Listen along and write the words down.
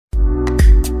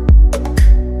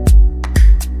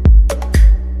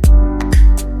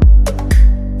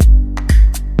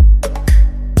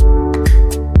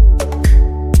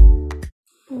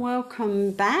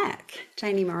welcome back.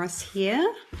 Janie Morris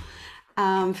here.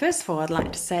 First of all, I'd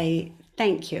like to say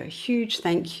thank you, a huge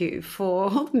thank you for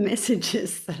all the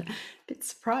messages that are a bit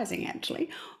surprising actually.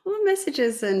 All the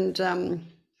messages and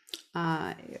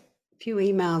a few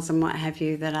emails and what have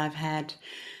you that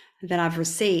I've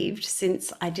received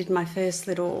since I did my first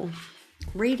little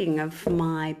reading of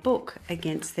my book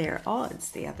Against Their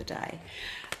Odds the other day.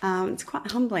 It's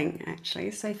quite humbling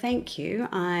actually, so thank you.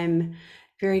 I'm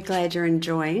very glad you're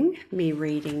enjoying me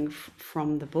reading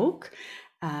from the book.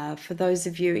 For those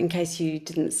of you, in case you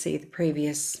didn't see the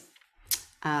previous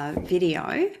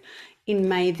video, in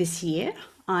May this year,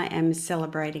 I am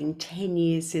celebrating 10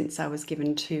 years since I was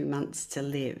given 2 months to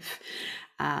live.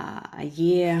 A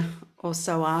year or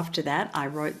so after that, I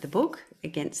wrote the book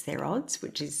Against Their Odds,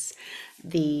 which is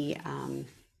the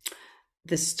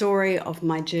story of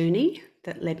my journey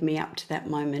that led me up to that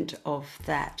moment of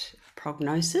that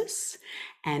prognosis,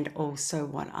 and also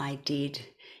what I did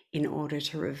in order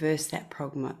to reverse that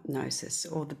prognosis,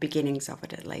 or the beginnings of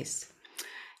it at least.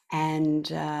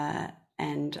 And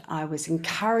I was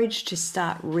encouraged to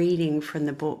start reading from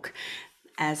the book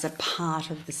as a part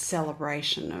of the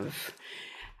celebration of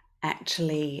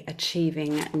actually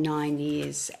achieving 9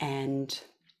 years and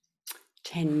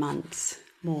 10 months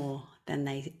more than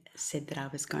they said that I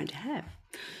was going to have.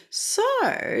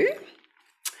 So,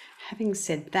 having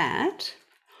said that,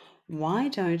 why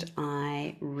don't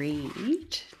I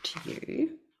read to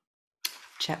you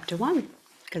chapter 1?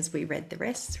 Because we read the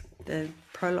rest, the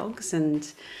prologues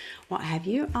and what have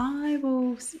you. I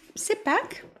will sit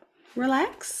back,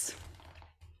 relax,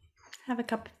 have a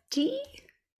cup of tea,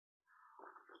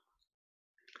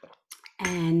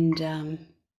 and I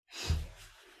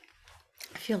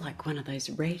feel like one of those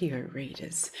radio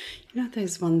readers. You know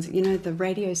those ones, you know, the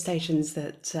radio stations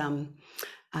that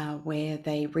where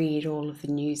they read all of the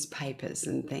newspapers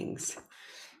and things. I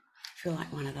feel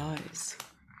like one of those.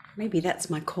 Maybe that's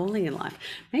my calling in life.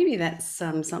 Maybe that's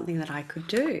something that I could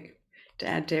do to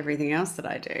add to everything else that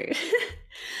I do.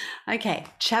 Okay,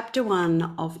 chapter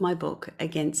 1 of my book,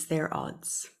 Against Their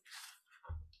Odds.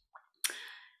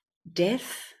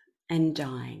 Death and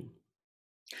dying.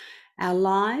 Our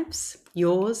lives,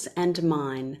 yours and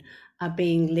mine, are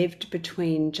being lived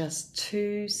between just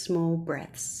 2 small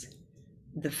breaths.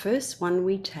 The first one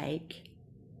we take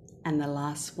and the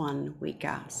last one we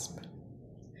gasp.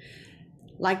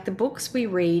 Like the books we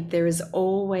read, there is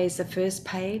always a first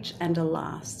page and a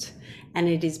last, and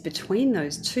it is between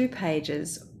those 2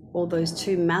 pages, or those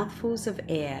 2 mouthfuls of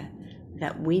air,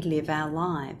 that we live our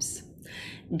lives.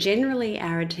 Generally,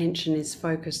 our attention is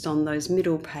focused on those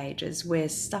middle pages where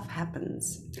stuff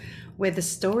happens, where the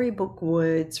storybook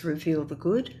words reveal the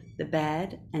good, the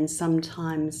bad, and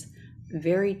sometimes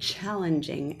very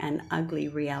challenging and ugly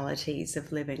realities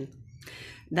of living.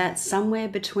 That somewhere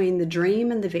between the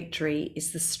dream and the victory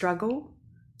is the struggle,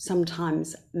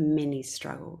 sometimes many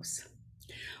struggles.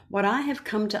 What I have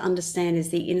come to understand is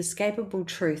the inescapable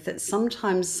truth that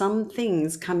sometimes some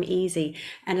things come easy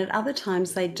and at other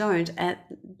times they don't, and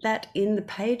that in the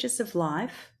pages of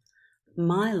life,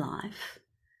 my life,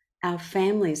 our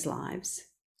families' lives,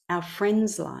 our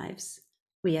friends' lives,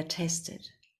 we are tested.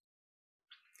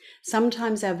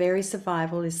 Sometimes our very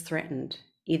survival is threatened,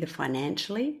 either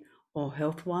financially or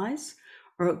health-wise,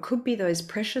 or it could be those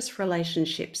precious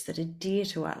relationships that are dear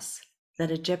to us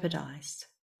that are jeopardized.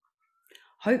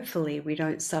 Hopefully, we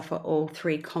don't suffer all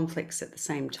 3 conflicts at the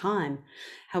same time.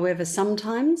 However,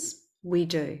 sometimes we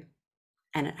do,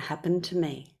 and it happened to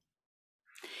me.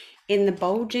 In the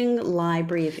bulging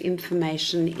library of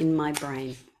information in my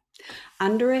brain,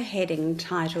 under a heading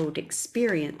titled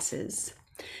Experiences,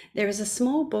 there is a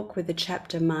small book with a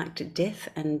chapter marked Death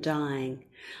and Dying.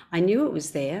 I knew it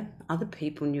was there. Other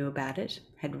people knew about it,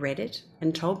 had read it,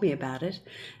 and told me about it.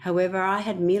 However, I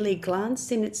had merely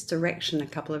glanced in its direction a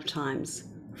couple of times,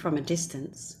 from a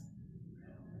distance.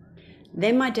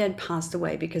 Then my dad passed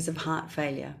away because of heart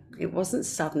failure. It wasn't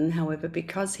sudden, however,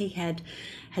 because he had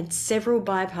had several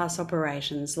bypass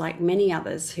operations, like many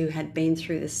others who had been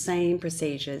through the same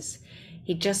procedures.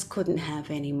 He just couldn't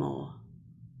have any more.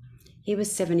 He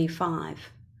was 75,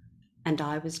 and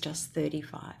I was just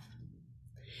 35.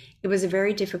 It was a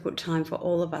very difficult time for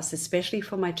all of us, especially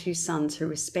for my 2 sons who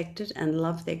respected and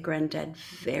loved their granddad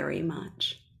very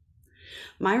much.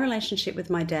 My relationship with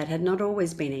my dad had not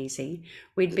always been easy.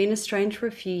 We'd been estranged for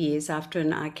a few years after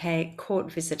an archaic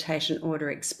court visitation order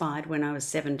expired when I was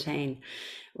 17.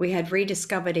 We had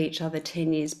rediscovered each other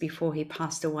 10 years before he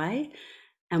passed away,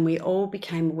 and we all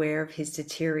became aware of his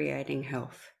deteriorating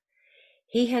health.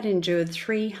 He had endured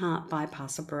 3 heart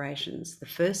bypass operations, the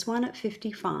first one at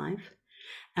 55,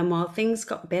 And while things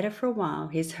got better for a while,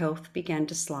 his health began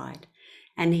to slide,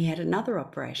 and he had another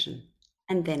operation,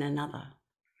 and then another.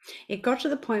 It got to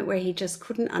the point where he just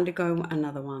couldn't undergo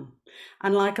another one.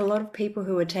 Unlike a lot of people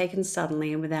who were taken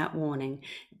suddenly and without warning,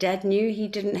 Dad knew he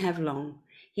didn't have long.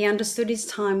 He understood his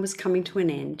time was coming to an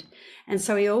end, and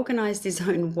so he organised his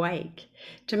own wake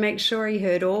to make sure he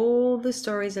heard all the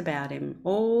stories about him,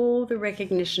 all the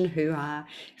recognition hoo-ha,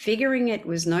 figuring it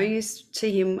was no use to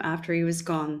him after he was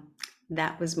gone.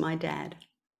 That was my dad.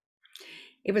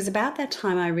 It was about that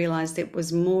time I realised it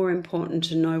was more important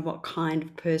to know what kind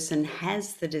of person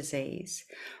has the disease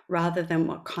rather than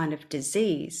what kind of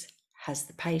disease has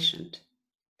the patient.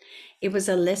 It was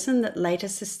a lesson that later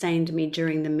sustained me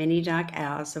during the many dark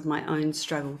hours of my own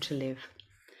struggle to live.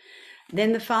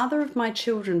 Then the father of my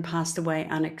children passed away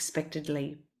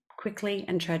unexpectedly, quickly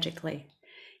and tragically.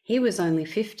 He was only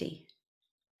 50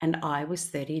 and I was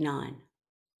 39.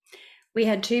 We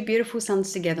had 2 beautiful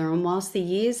sons together, and whilst the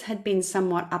years had been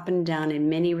somewhat up and down in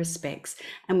many respects,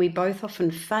 and we both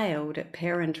often failed at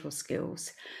parental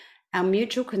skills, our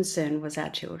mutual concern was our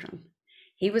children.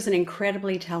 He was an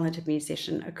incredibly talented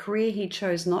musician, a career he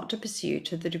chose not to pursue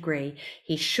to the degree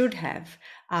he should have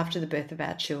after the birth of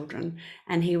our children,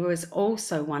 and he was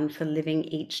also one for living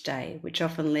each day, which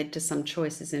often led to some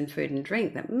choices in food and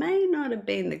drink that may not have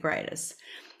been the greatest.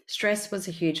 Stress was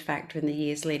a huge factor in the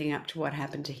years leading up to what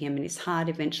happened to him, and his heart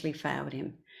eventually failed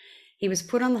him. He was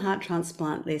put on the heart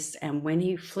transplant list, and when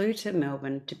he flew to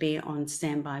Melbourne to be on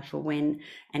standby for when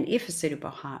and if a suitable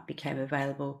heart became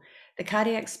available, the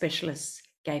cardiac specialists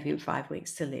gave him 5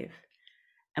 weeks to live.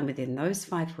 And within those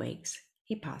 5 weeks,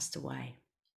 he passed away.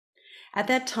 At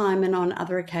that time, and on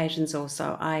other occasions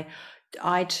also,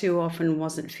 I too often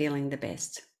wasn't feeling the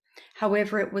best.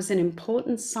 However, it was an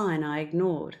important sign I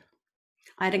ignored.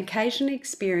 I had occasionally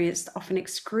experienced often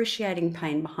excruciating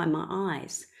pain behind my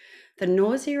eyes. The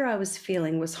nausea I was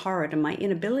feeling was horrid, and my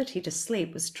inability to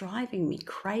sleep was driving me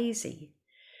crazy.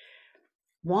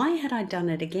 Why had I done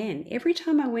it again? Every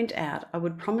time I went out, I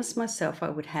would promise myself I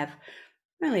would have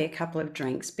only a couple of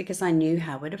drinks because I knew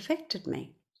how it affected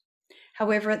me.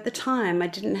 However, at the time, I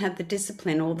didn't have the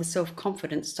discipline or the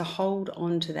self-confidence to hold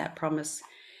on to that promise.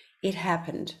 It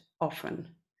happened often.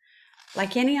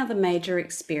 Like any other major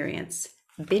experience,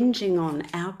 binging on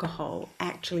alcohol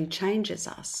actually changes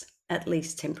us, at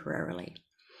least temporarily.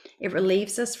 It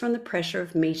relieves us from the pressure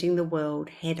of meeting the world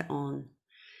head on.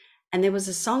 And there was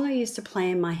a song I used to play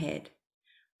in my head.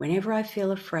 Whenever I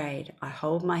feel afraid, I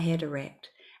hold my head erect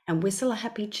and whistle a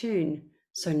happy tune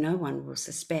so no one will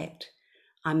suspect.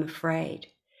 I'm afraid.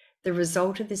 The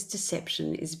result of this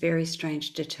deception is very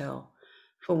strange to tell,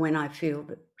 for when I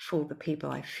fool the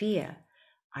people I fear,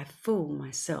 I fool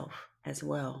myself as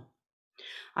well.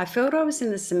 I felt I was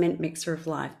in the cement mixer of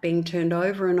life, being turned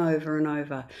over and over and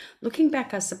over. Looking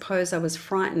back, I suppose I was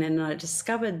frightened, and I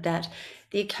discovered that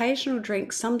the occasional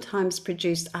drink sometimes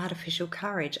produced artificial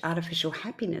courage, artificial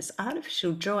happiness,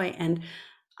 artificial joy, and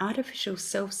artificial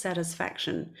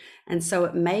self-satisfaction. And so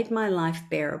it made my life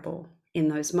bearable in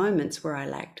those moments where I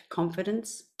lacked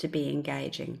confidence to be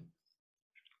engaging.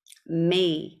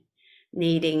 Me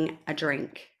needing a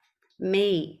drink.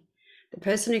 Me, the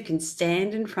person who can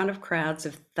stand in front of crowds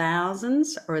of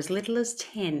thousands or as little as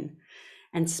 10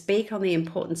 and speak on the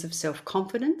importance of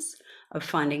self-confidence, of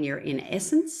finding your inner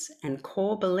essence and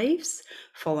core beliefs,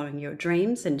 following your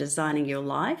dreams and designing your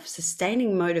life,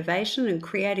 sustaining motivation and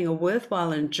creating a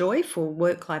worthwhile and joyful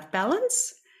work-life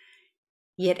balance.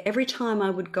 Yet every time I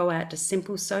would go out to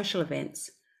simple social events,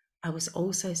 I was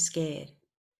also scared.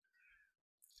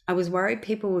 I was worried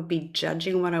people would be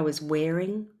judging what I was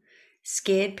wearing,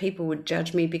 scared people would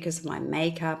judge me because of my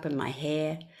makeup and my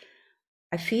hair.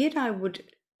 I feared I would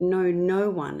know no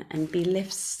one and be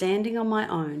left standing on my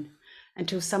own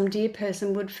until some dear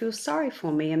person would feel sorry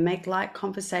for me and make light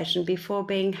conversation before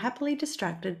being happily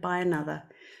distracted by another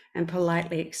and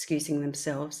politely excusing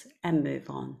themselves and move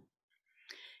on.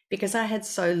 Because I had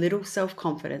so little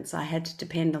self-confidence, I had to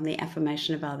depend on the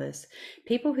affirmation of others,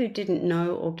 people who didn't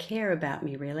know or care about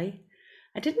me, really.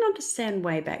 I didn't understand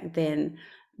way back then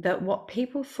that what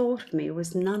people thought of me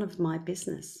was none of my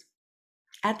business.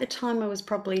 At the time, I was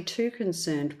probably too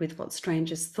concerned with what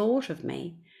strangers thought of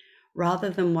me rather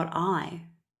than what I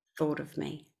thought of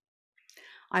me.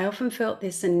 I often felt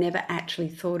this and never actually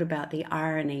thought about the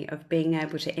irony of being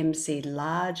able to MC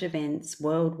large events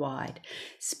worldwide,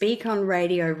 speak on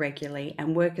radio regularly,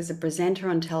 and work as a presenter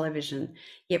on television,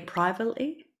 yet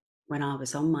privately, when I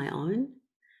was on my own,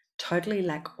 totally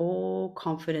lack all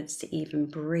confidence to even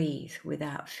breathe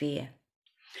without fear.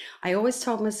 I always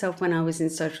told myself when I was in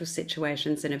social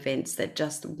situations and events that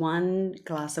just one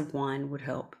glass of wine would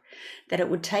help. that it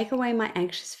would take away my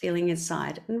anxious feeling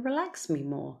inside and relax me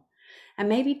more. And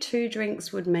maybe 2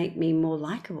 drinks would make me more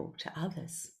likable to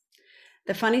others.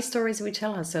 The funny stories we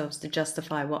tell ourselves to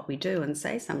justify what we do and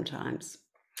say sometimes.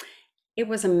 It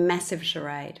was a massive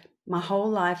charade. My whole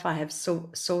life I have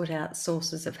sought out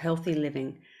sources of healthy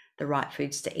living, the right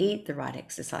foods to eat, the right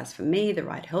exercise for me, the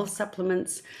right health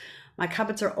supplements. My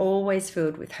cupboards are always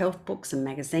filled with health books and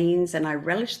magazines, and I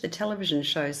relished the television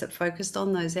shows that focused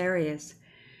on those areas.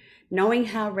 Knowing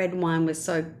how red wine was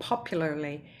so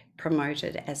popularly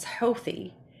promoted as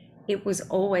healthy, it was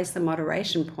always the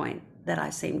moderation point that I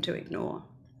seemed to ignore.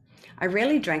 I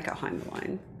rarely drank at home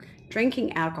alone.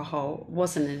 Drinking alcohol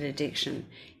wasn't an addiction.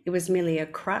 It was merely a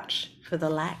crutch for the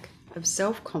lack of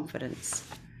self-confidence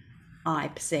I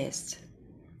possessed.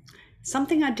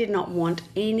 Something I did not want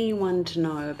anyone to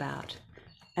know about,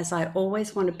 as I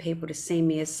always wanted people to see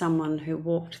me as someone who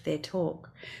walked their talk,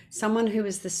 someone who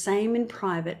was the same in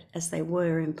private as they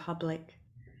were in public.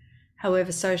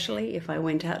 However, socially, if I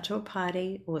went out to a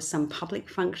party or some public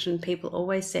function, people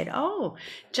always said, "Oh,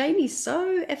 Jamie's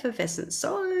so effervescent,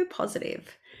 so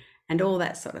positive," and all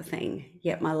that sort of thing.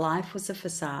 Yet my life was a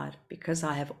facade because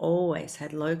I have always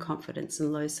had low confidence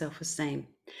and low self-esteem.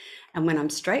 And when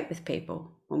I'm straight with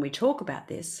people, when we talk about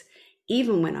this,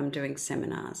 even when I'm doing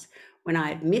seminars, when I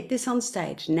admit this on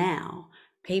stage now,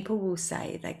 people will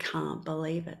say they can't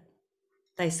believe it.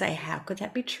 They say, "How could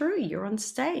that be true? You're on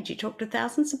stage. You talk to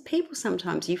thousands of people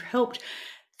sometimes. You've helped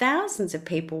thousands of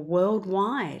people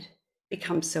worldwide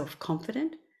become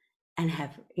self-confident and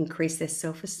have increased their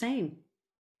self-esteem."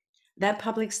 That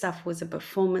public stuff was a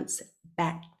performance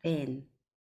back then.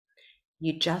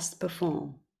 You just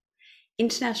perform.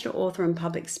 International author and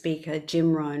public speaker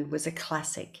Jim Rohn was a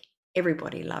classic.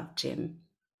 Everybody loved Jim,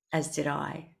 as did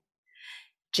I.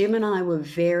 Jim and I were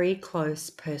very close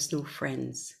personal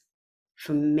friends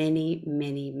for many,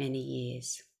 many, many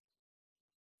years.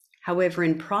 However,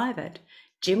 in private,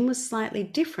 Jim was slightly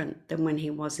different than when he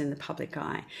was in the public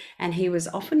eye, and he was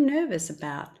often nervous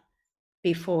about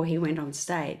before he went on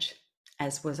stage,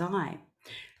 as was I.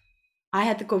 I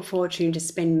had the good fortune to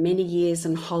spend many years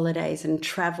on holidays and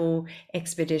travel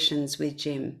expeditions with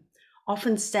Jim,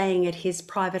 often staying at his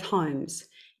private homes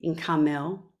in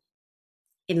Carmel,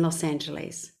 in Los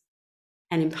Angeles,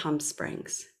 and in Palm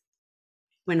Springs,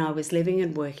 when I was living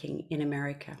and working in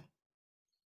America.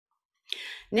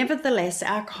 Nevertheless,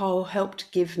 alcohol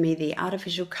helped give me the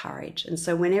artificial courage, and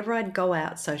so whenever I'd go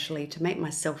out socially to make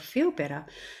myself feel better,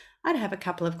 I'd have a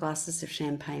couple of glasses of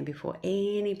champagne before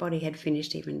anybody had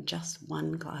finished even just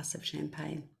one glass of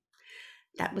champagne.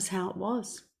 That was how it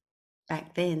was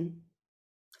back then,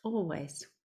 always.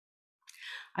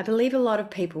 I believe a lot of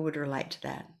people would relate to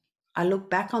that. I look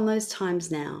back on those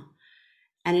times now,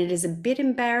 and it is a bit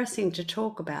embarrassing to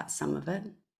talk about some of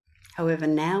it. However,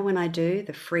 now when I do,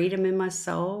 the freedom in my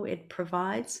soul it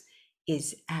provides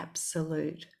is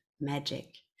absolute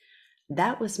magic.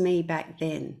 That was me back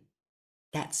then.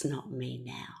 That's not me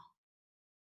now.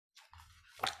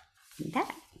 And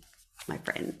that, my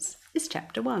friends, is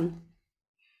chapter 1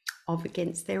 of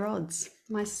Against Their Odds,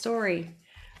 my story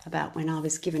about when I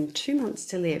was given 2 months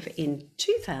to live in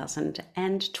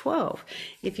 2012.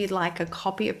 If you'd like a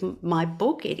copy of my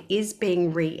book, it is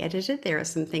being re-edited. There are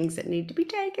some things that need to be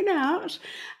taken out.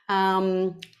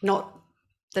 Not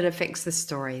that affects the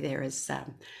story. There is,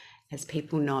 as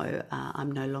people know,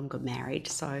 I'm no longer married.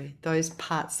 So those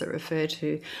parts that refer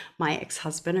to my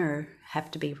ex-husband have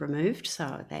to be removed.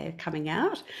 So they're coming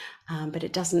out, but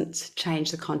it doesn't change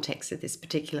the context of this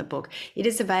particular book. It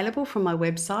is available from my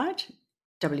website,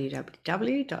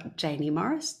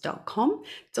 www.janiemorris.com.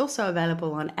 It's also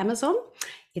available on Amazon.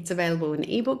 It's available in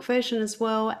ebook version as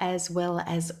well as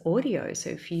audio. So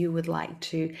if you would like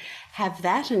to have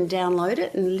that and download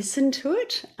it and listen to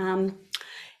it,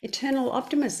 Eternal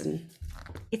Optimism,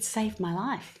 it saved my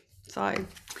life. So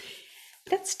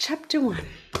that's chapter 1.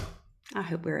 I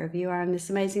hope wherever you are in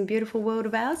this amazing, beautiful world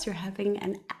of ours, you're having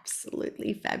an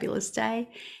absolutely fabulous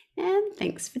day. And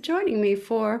thanks for joining me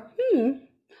for,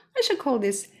 I should call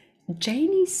this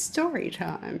Janie's Story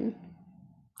Time.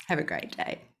 Have a great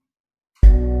day.